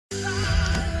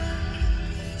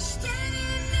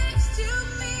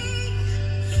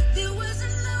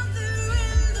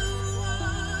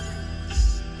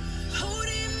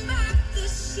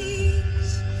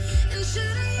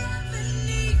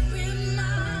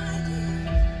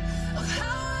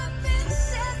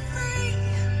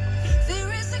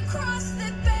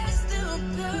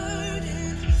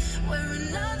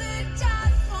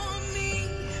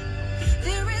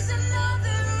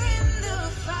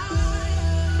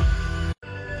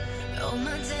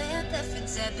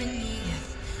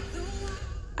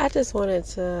I just wanted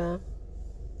to,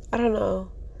 I don't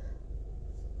know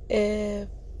if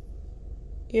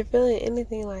you're feeling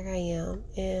anything like I am,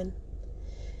 and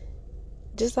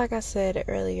just like I said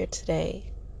earlier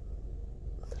today,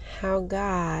 how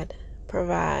God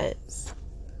provides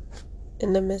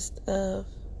in the midst of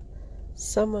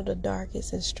some of the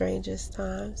darkest and strangest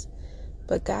times.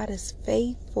 But God is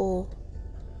faithful,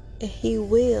 and He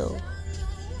will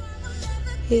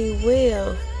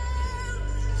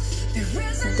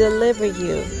deliver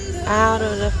you out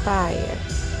of the fire.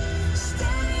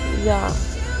 Y'all,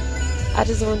 I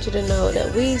just want you to know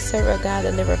that we serve a God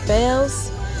that never fails.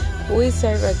 We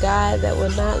serve a God that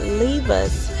will not leave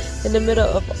us in the middle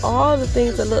of all the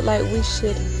things that look like we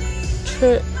should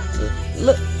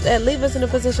that leave us in a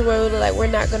position where we look like we're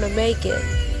not going to make it.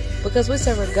 Because we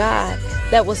serve a God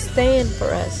that will stand for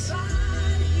us.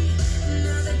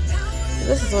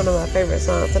 This is one of my favorite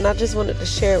songs, and I just wanted to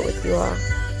share it with you all.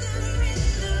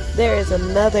 There is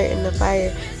another in the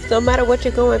fire. So no matter what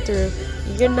you're going through,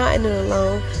 you're not in it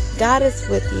alone. God is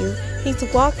with you. He's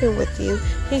walking with you.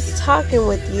 He's talking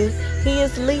with you. He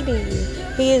is leading you.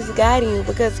 He is guiding you.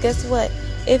 Because guess what?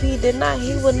 If He did not,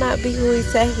 He would not be who He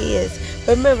said He is.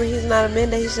 Remember, He's not a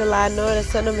man that He should lie, nor the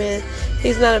Son of Man.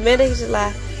 He's not a man that He should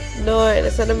lie, nor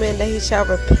the Son of Man that He shall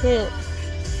repent.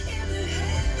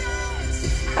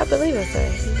 I believe it, sir.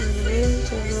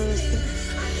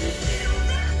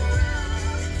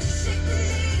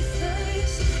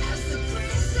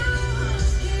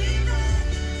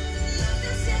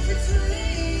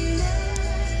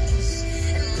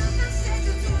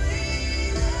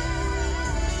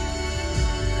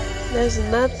 There's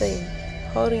nothing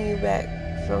holding you back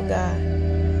from God.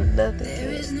 Nothing.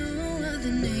 There is no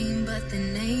other name but the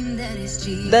name that is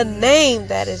Jesus. The name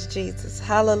that is Jesus.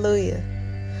 Hallelujah.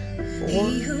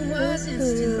 He who was and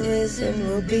still is and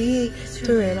will be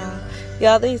through it all.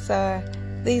 Y'all, these are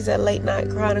late night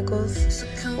chronicles.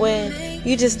 When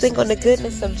you just think on the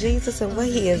goodness of Jesus and what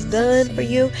He has done for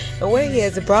you and where He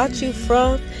has brought you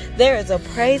from, there is a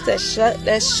praise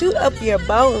that shoot up your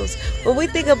bones when we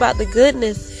think about the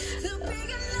goodness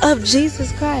of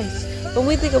Jesus Christ. When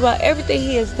we think about everything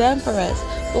He has done for us,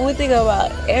 when we think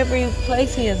about every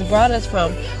place He has brought us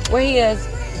from, where He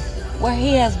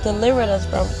has delivered us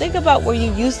from. Think about where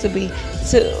you used to be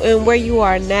and where you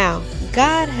are now.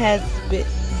 God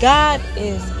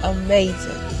is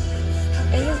amazing.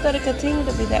 And He's going to continue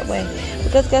to be that way.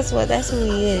 Because guess what? That's who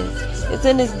He is. It's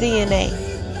in His DNA.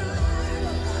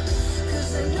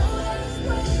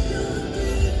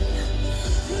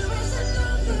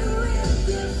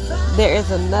 There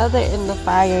is another in the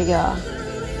fire, y'all.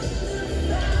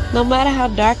 No matter how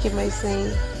dark it may seem,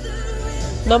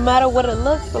 no matter what it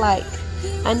looks like.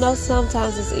 I know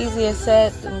sometimes it's easier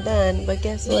said than done, but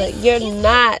guess what? You're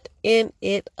not in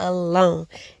it alone.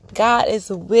 God is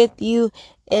with you,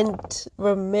 and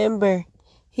remember,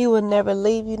 He will never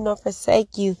leave you nor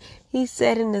forsake you. He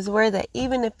said in His word that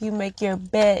even if you make your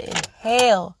bed in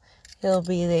hell, He'll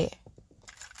be there.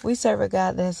 We serve a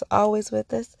God that's always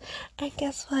with us, and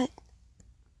guess what?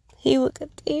 He will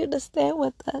continue to stand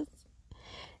with us,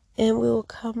 and we will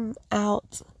come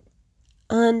out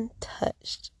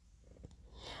untouched.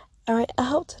 All right, I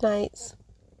hope tonight's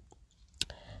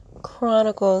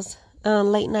Chronicles,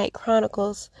 late night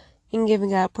Chronicles, in giving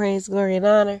God praise, glory, and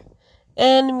honor,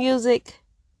 and the music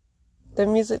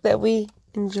that we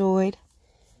enjoyed,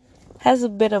 has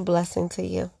been a blessing to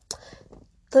you.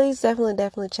 Please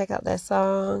definitely check out that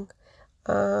song,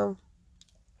 Another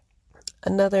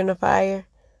in the Fire.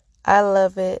 I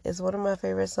love it. It's one of my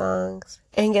favorite songs.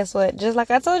 And guess what? Just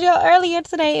like I told y'all earlier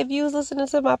today, if you was listening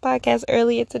to my podcast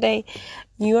earlier today,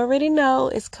 you already know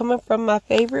it's coming from my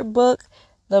favorite book,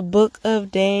 the Book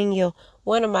of Daniel.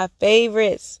 One of my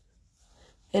favorites.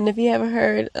 And if you haven't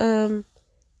heard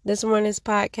this morning's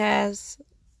podcast,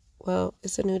 well,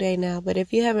 it's a new day now. But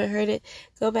if you haven't heard it,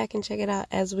 go back and check it out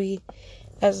as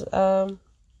some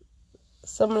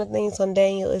of the things on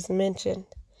Daniel is mentioned.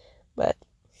 But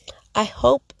I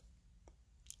hope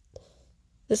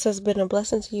this has been a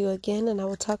blessing to you again, and I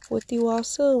will talk with you all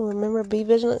soon. Remember, be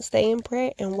vigilant, stay in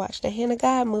prayer, and watch the hand of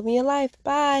God move in your life.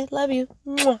 Bye. Love you.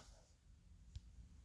 Mwah.